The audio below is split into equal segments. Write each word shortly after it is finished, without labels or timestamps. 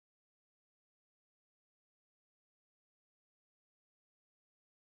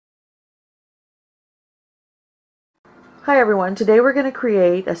Hi everyone, today we're going to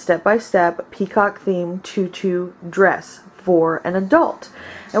create a step-by-step peacock themed tutu dress for an adult.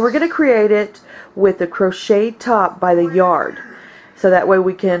 And we're going to create it with the crochet top by the yard. So that way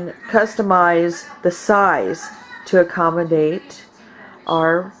we can customize the size to accommodate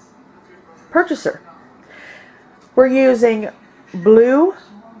our purchaser. We're using blue,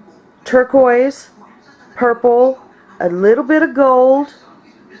 turquoise, purple, a little bit of gold,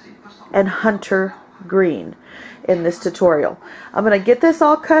 and hunter green in this tutorial. I'm going to get this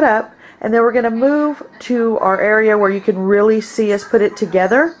all cut up, and then we're going to move to our area where you can really see us put it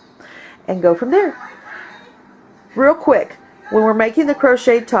together and go from there. Real quick, when we're making the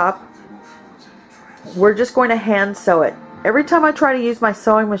crochet top, we're just going to hand sew it. Every time I try to use my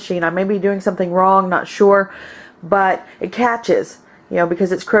sewing machine, I may be doing something wrong, not sure, but it catches,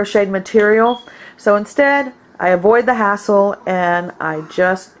 because it's crocheted material. So instead, I avoid the hassle and I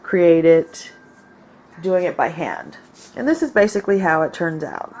just create it doing it by hand. And this is basically how it turns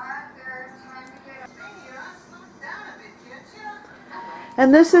out.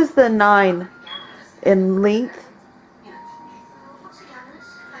 And this is the 9 in length.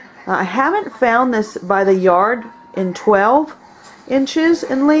 I haven't found this by the yard in 12 inches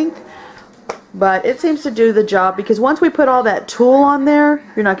in length, but it seems to do the job, because once we put all that tulle on there,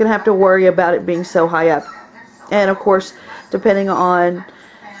 you're not going to have to worry about it being so high up. And of course, depending on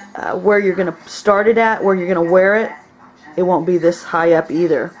where you're going to start it at, where you're going to wear it, it won't be this high up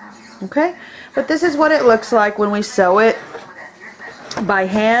either. Okay? But this is what it looks like when we sew it by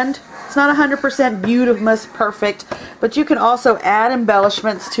hand. It's not 100% beautiful, perfect, but you can also add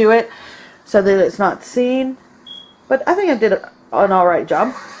embellishments to it so that it's not seen. But I think I did an alright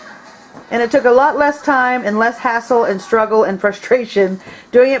job. And it took a lot less time and less hassle and struggle and frustration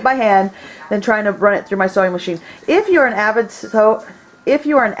doing it by hand than trying to run it through my sewing machine. If you're an avid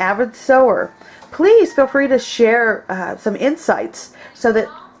sewer, please feel free to share some insights so that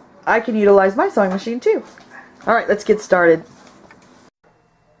I can utilize my sewing machine too. Alright, let's get started.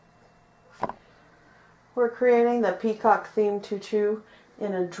 We're creating the peacock themed tutu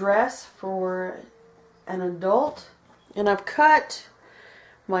in a dress for an adult. And I've cut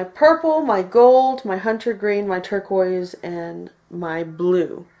my purple, my gold, my hunter green, my turquoise, and my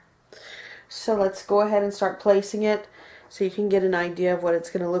blue. So let's go ahead and start placing it so you can get an idea of what it's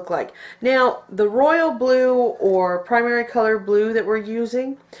going to look like. Now, the royal blue or primary color blue that we're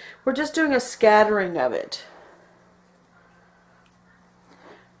using, we're just doing a scattering of it.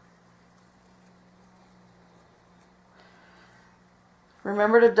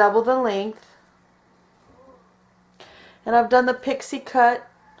 Remember to double the length. And I've done the pixie cut.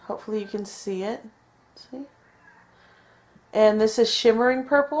 Hopefully you can see it. See? And this is shimmering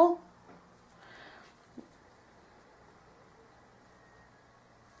purple.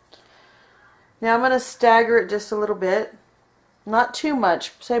 Now I'm going to stagger it just a little bit. Not too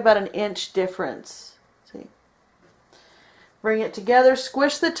much. Say about an inch difference. See? Bring it together.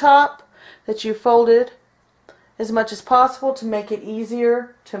 Squish the top that you folded as much as possible to make it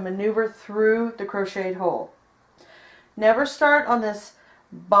easier to maneuver through the crocheted hole. Never start on this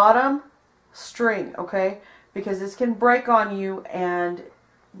bottom string, okay? Because this can break on you and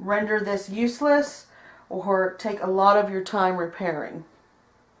render this useless or take a lot of your time repairing.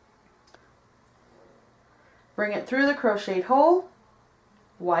 Bring it through the crocheted hole,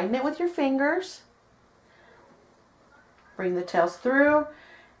 widen it with your fingers, bring the tails through,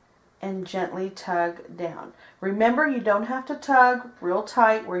 and gently tug down. Remember, you don't have to tug real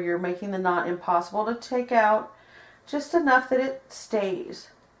tight where you're making the knot impossible to take out. Just enough that it stays.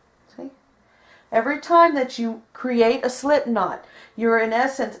 See? Every time that you create a slip knot, you're in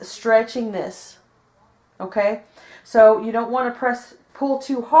essence stretching this. Okay? So you don't want to pull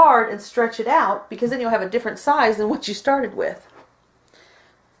too hard and stretch it out, because then you'll have a different size than what you started with.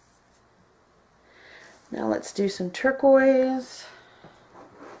 Now let's do some turquoise.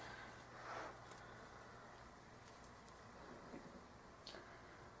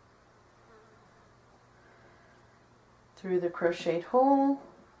 Through the crocheted hole,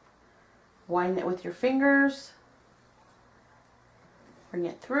 widen it with your fingers, bring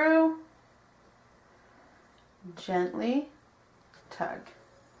it through, gently tug.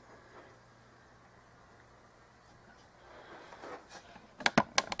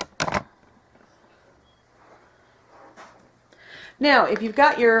 Now, if you've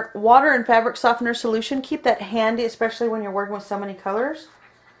got your water and fabric softener solution, keep that handy, especially when you're working with so many colors.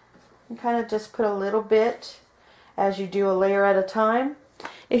 And kind of just put a little bit as you do a layer at a time.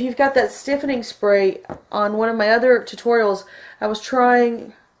 If you've got that stiffening spray, on one of my other tutorials, I was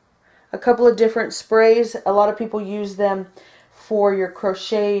trying a couple of different sprays. A lot of people use them for your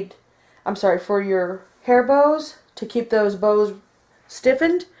crocheted, for your hair bows to keep those bows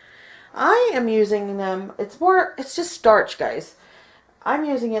stiffened. I am using them, it's just starch, guys. I'm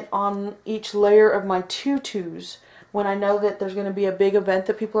using it on each layer of my tutus when I know that there's going to be a big event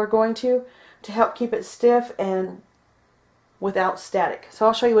that people are going to help keep it stiff and without static. So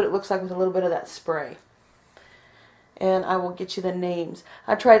I'll show you what it looks like with a little bit of that spray. And I will get you the names.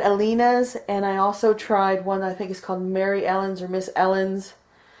 I tried Alina's, and I also tried one that I think is called Mary Ellen's or Miss Ellen's,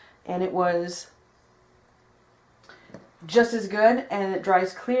 and it was just as good, and it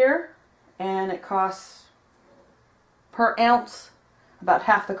dries clear, and it costs per ounce about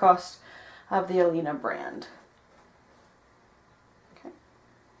half the cost of the Alina brand. Okay.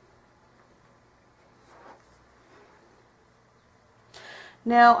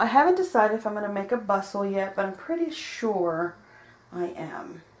 Now, I haven't decided if I'm going to make a bustle yet, but I'm pretty sure I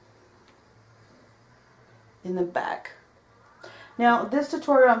am in the back. Now, this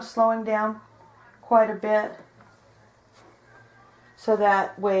tutorial I'm slowing down quite a bit, so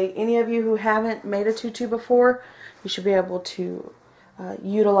that way any of you who haven't made a tutu before, you should be able to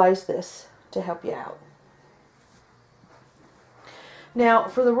utilize this to help you out. Now,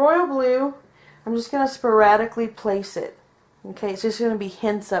 for the royal blue, I'm just going to sporadically place it. Okay, it's just going to be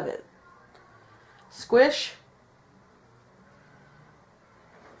hints of it. Squish.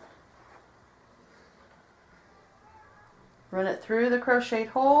 Run it through the crocheted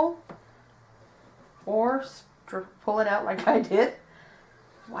hole, or pull it out like I did.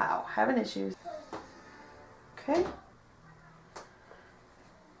 Wow, having issues. Okay.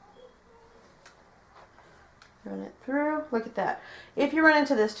 Run it through. Look at that. If you run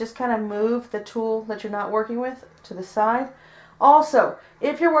into this, just kind of move the tool that you're not working with to the side. Also,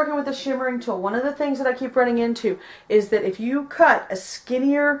 if you're working with a shimmering tool, one of the things that I keep running into is that if you cut a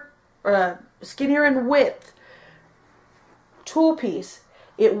skinnier in width tool piece,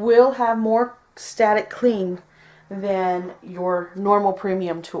 it will have more static cling than your normal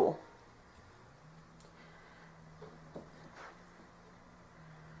premium tool.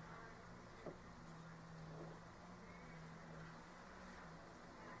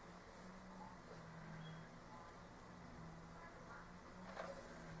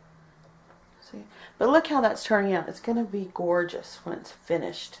 See? But look how that's turning out. It's going to be gorgeous when it's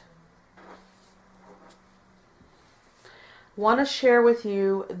finished. Want to share with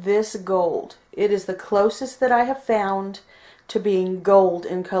you this gold. It is the closest that I have found to being gold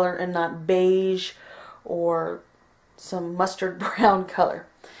in color and not beige or some mustard brown color.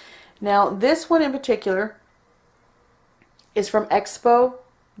 Now this one in particular is from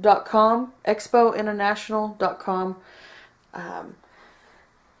expo.com, expointernational.com.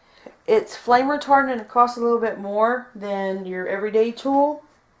 It's flame retardant and it costs a little bit more than your everyday tool.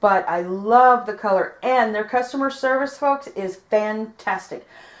 But I love the color, and their customer service, folks, is fantastic.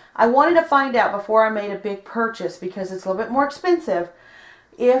 I wanted to find out before I made a big purchase, because it's a little bit more expensive,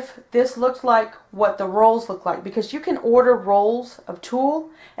 if this looked like what the rolls look like. Because you can order rolls of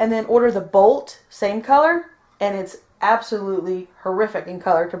tulle and then order the bolt, same color, and it's absolutely horrific in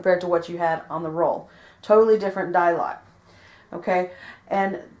color compared to what you had on the roll. Totally different dye lot. Okay,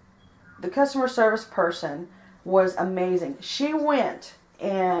 and the customer service person was amazing. She went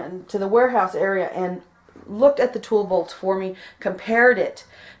and to the warehouse area and looked at the tool bolts for me, compared it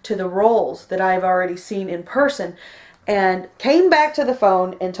to the rolls that I've already seen in person, and came back to the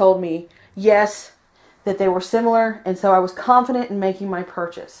phone and told me yes, that they were similar, and so I was confident in making my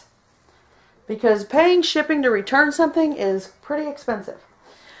purchase, because paying shipping to return something is pretty expensive.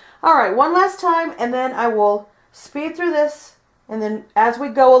 Alright, one last time, and then I will speed through this, and then as we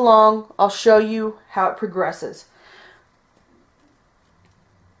go along I'll show you how it progresses.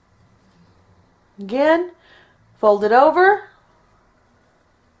 Again, fold it over,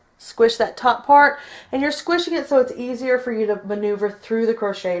 squish that top part, and you're squishing it so it's easier for you to maneuver through the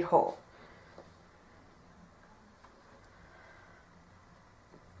crocheted hole.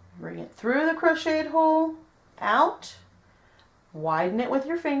 Bring it through the crocheted hole, out, widen it with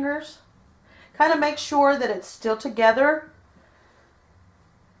your fingers, kind of make sure that it's still together.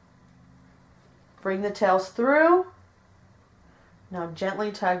 Bring the tails through, now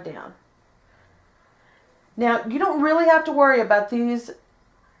gently tug down. Now, you don't really have to worry about these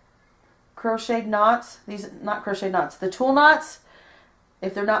crocheted knots, the tool knots.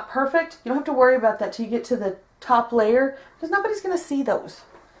 If they're not perfect, you don't have to worry about that till you get to the top layer, because nobody's going to see those.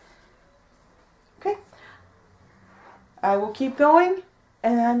 Okay? I will keep going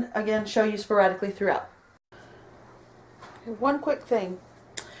and then again show you sporadically throughout. Okay, one quick thing.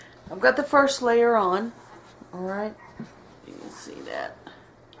 I've got the first layer on. Alright, you can see that.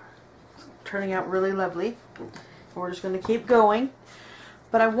 Turning out really lovely. We're just going to keep going.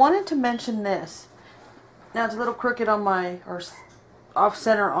 But I wanted to mention this. Now it's a little crooked on my, or off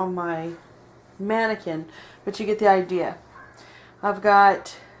center on my mannequin, but you get the idea. I've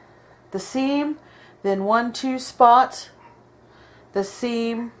got the seam, then 1, 2 spots, the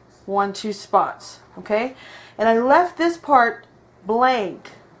seam, 1, 2 spots, okay? And I left this part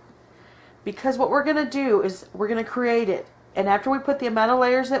blank because what we're going to do is we're going to create it. And after we put the amount of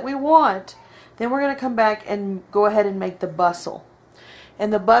layers that we want, then we're going to come back and go ahead and make the bustle.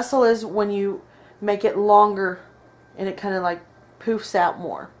 And the bustle is when you make it longer and it kind of like poofs out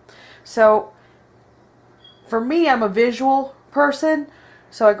more. So for me, I'm a visual person,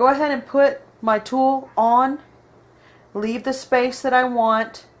 so I go ahead and put my tool on, leave the space that I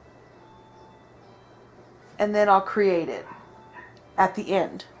want, and then I'll create it at the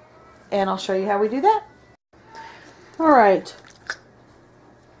end. And I'll show you how we do that. Alright.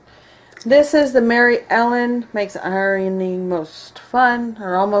 This is the Mary Ellen Makes Ironing Most Fun,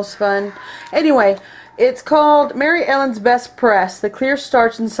 or Almost Fun. Anyway, it's called Mary Ellen's Best Press, the Clear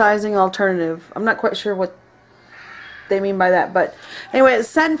Starch and Sizing Alternative. I'm not quite sure what they mean by that, but anyway, it's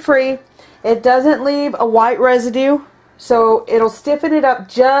scent-free. It doesn't leave a white residue, so it'll stiffen it up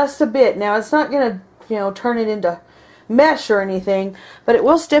just a bit. Now, it's not going to, you know, turn it into mesh or anything, but it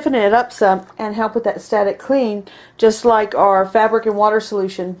will stiffen it up some and help with that static clean, just like our fabric and water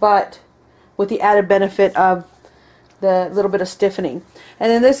solution, but with the added benefit of the little bit of stiffening.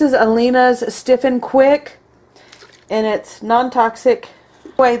 And then this is Alina's Stiffen Quick, and it's non-toxic.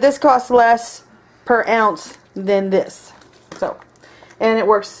 Anyway, this costs less per ounce than this. So, and it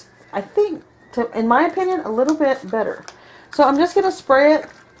works, I think, in my opinion, a little bit better. So I'm just going to spray it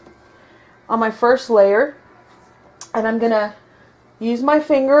on my first layer, and I'm going to use my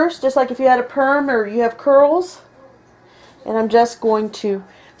fingers, just like if you had a perm or you have curls, and I'm just going to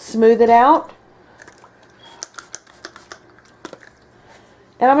smooth it out.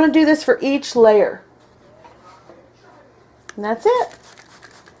 And I'm going to do this for each layer. And that's it.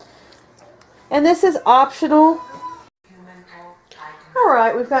 And this is optional.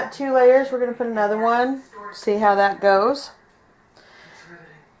 Alright, we've got 2 layers. We're going to put another one. See how that goes.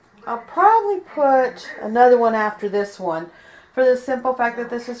 I'll probably put another one after this one, for the simple fact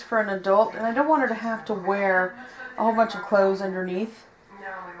that this is for an adult, and I don't want her to have to wear a whole bunch of clothes underneath.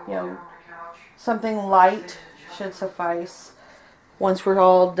 You know, something light should suffice once we're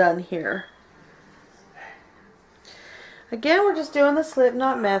all done here. Again, we're just doing the slip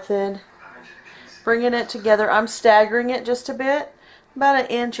knot method, bringing it together. I'm staggering it just a bit, about an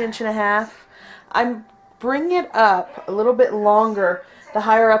inch, inch and a half. I'm bringing it up a little bit longer the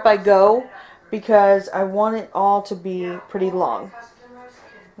higher up I go, because I want it all to be pretty long.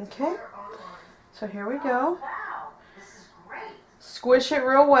 Okay, so here we go. Squish it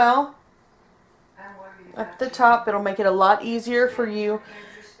real well up the top. It'll make it a lot easier for you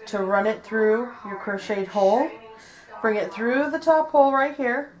to run it through your crocheted hole. Bring it through the top hole right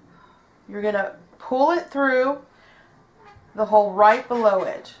here. You're going to pull it through the hole right below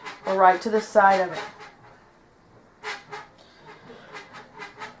it, or right to the side of it.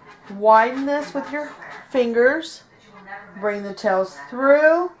 Widen this with your fingers, bring the tails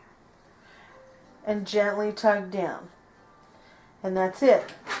through, and gently tug down. And that's it.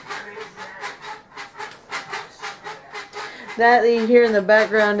 That you hear in the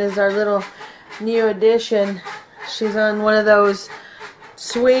background is our little new addition. She's on one of those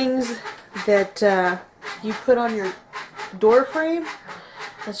swings that you put on your door frame,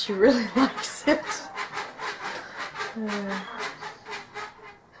 and she really likes it.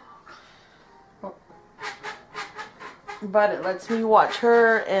 But it lets me watch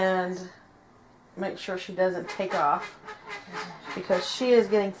her and make sure she doesn't take off, because she is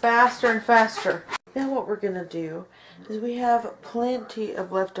getting faster and faster. Now what we're going to do is we have plenty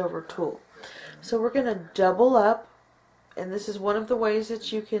of leftover tulle. So we're going to double up, and this is one of the ways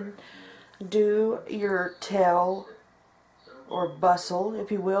that you can do your tail or bustle,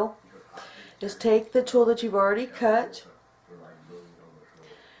 if you will. Just take the tulle that you've already cut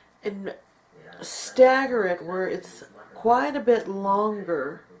and stagger it where it's quite a bit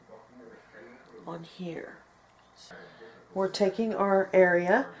longer on here. We're taking our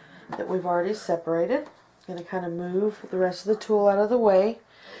area that we've already separated. Going to kind of move the rest of the tulle out of the way.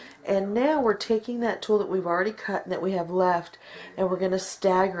 And now we're taking that tulle that we've already cut and that we have left, and we're going to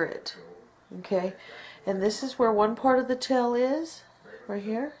stagger it. Okay? And this is where one part of the tail is, right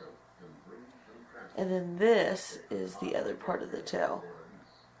here. And then this is the other part of the tail,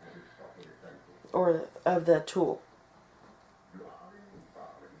 or of the tulle.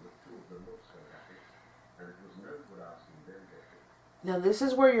 Now this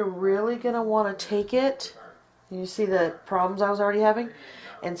is where you're really going to want to take it You see the problems I was already having?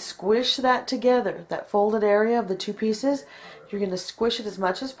 And squish that together, that folded area of the two pieces. You're going to squish it as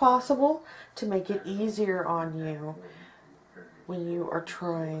much as possible to make it easier on you when you are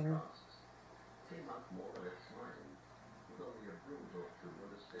trying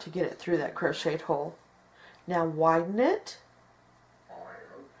to get it through that crocheted hole. Now widen it,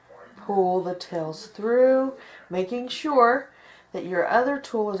 pull the tails through, making sure that your other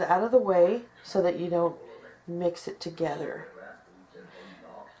tool is out of the way so that you don't mix it together.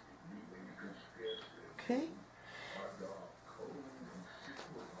 Okay.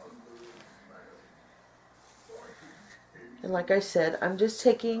 And like I said, I'm just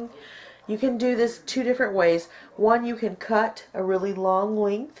taking, you can do this two different ways. One, you can cut a really long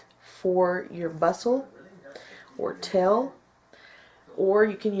length for your bustle or tail, or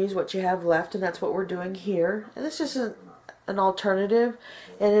you can use what you have left, and that's what we're doing here. And this is an alternative,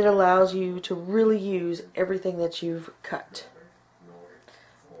 and it allows you to really use everything that you've cut.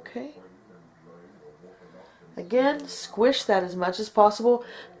 Okay. Again, squish that as much as possible.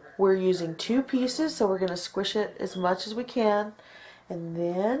 We're using two pieces, so we're going to squish it as much as we can. And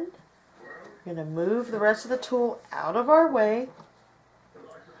then we're going to move the rest of the tool out of our way.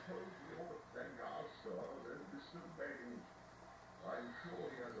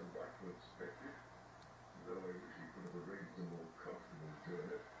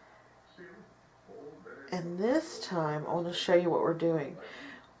 And this time, I want to show you what we're doing.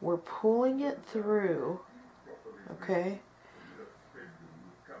 We're pulling it through, okay?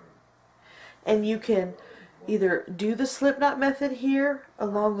 And you can either do the slip knot method here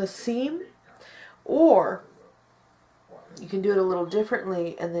along the seam, or you can do it a little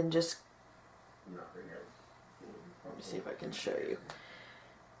differently and then just, let me see if I can show you.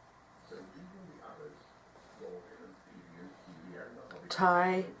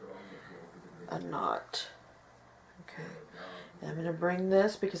 Tie a knot. Okay. And I'm going to bring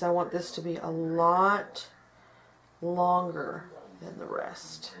this because I want this to be a lot longer than the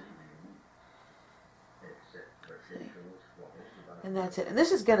rest. And that's it. And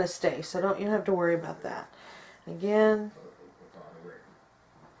this is going to stay, so you don't have to worry about that. Again,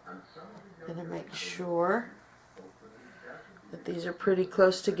 I'm going to make sure that these are pretty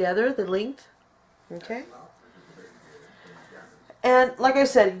close together, the length. Okay? And like I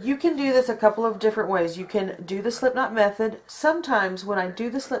said, you can do this a couple of different ways. You can do the slip knot method. Sometimes when I do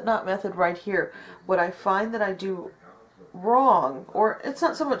the slip knot method right here, what I find that I do wrong, or it's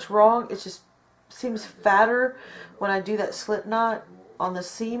not so much wrong, it just seems fatter when I do that slip knot on the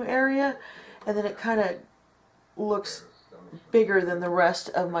seam area, and then it kind of looks bigger than the rest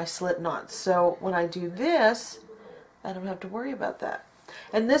of my slip knots. So when I do this, I don't have to worry about that.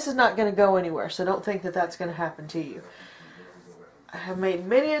 And this is not going to go anywhere, so don't think that that's going to happen to you. I have made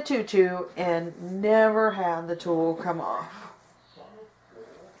many a tutu and never had the tool come off.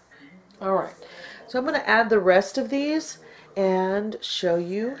 Alright, so I'm going to add the rest of these and show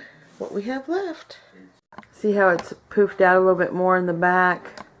you what we have left. See how it's poofed out a little bit more in the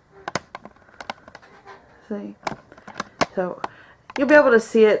back? See? So you'll be able to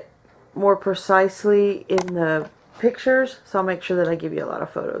see it more precisely in the pictures, so I'll make sure that I give you a lot of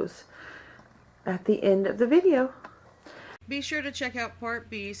photos at the end of the video. Be sure to check out part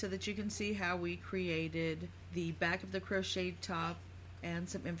B so that you can see how we created the back of the crocheted top and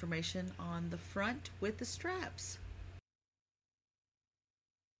some information on the front with the straps.